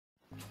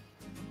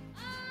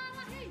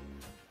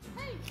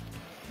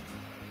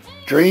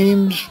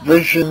Dreams,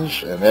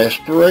 visions and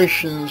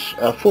aspirations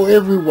are for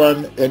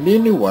everyone and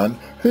anyone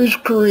whose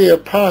career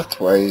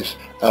pathways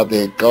are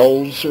their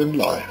goals in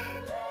life.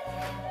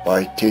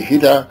 By Te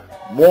Hira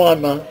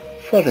Moana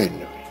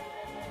Wharenui.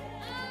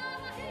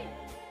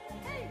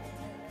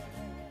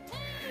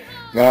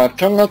 Ngā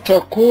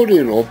tangata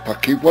Korero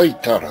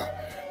Pakiwaitara,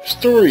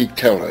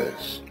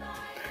 storytellers.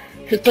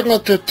 He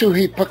tangata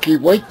tuhi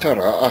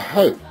Pakiwaitara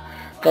ahau,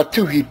 ka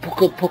tuhi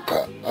puka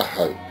puka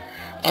ahau.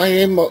 I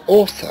am an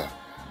author.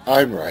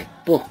 I write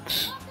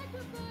books.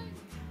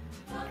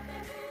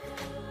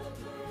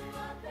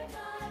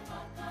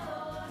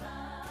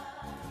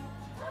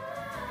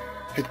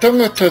 He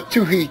tangata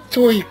tuhi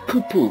toi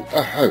kupu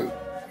ahau,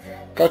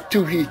 ka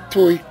tuhi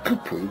toi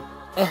kupu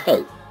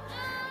ahau.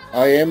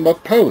 I am a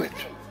poet.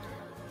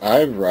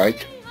 I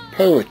write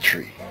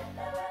poetry.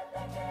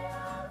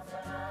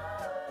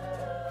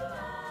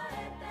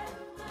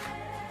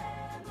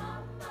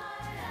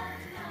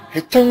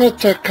 He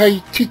tangata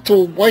kai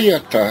tito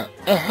waiata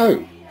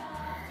ahau,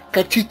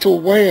 ka tito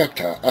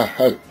waiata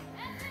ahau.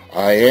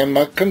 I am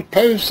a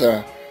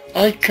composer.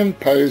 I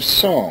compose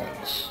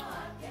songs.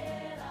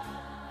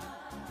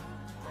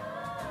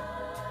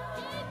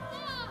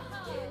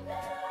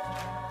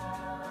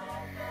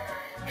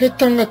 He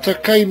tangata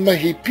kai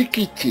mahi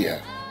pikitia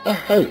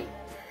ahau,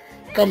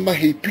 ka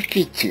mahi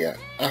pikitia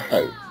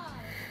ahau.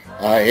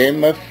 I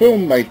am a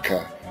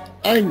filmmaker.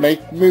 I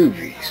make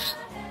movies.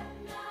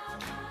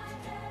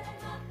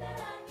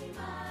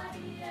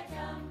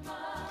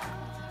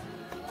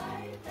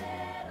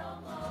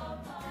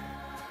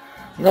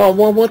 Ngā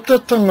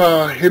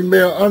wawatatanga he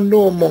mea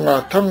anō mo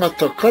ngā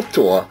tangata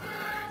katoa,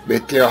 me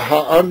te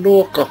aha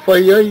anō ka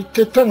whai ai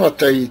te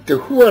tangata i te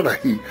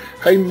huarahi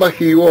hei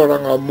mahi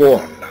oranga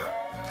moana.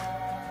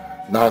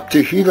 Nā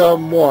te hira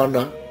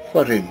moana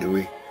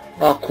wharenui,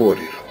 a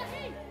kōrero.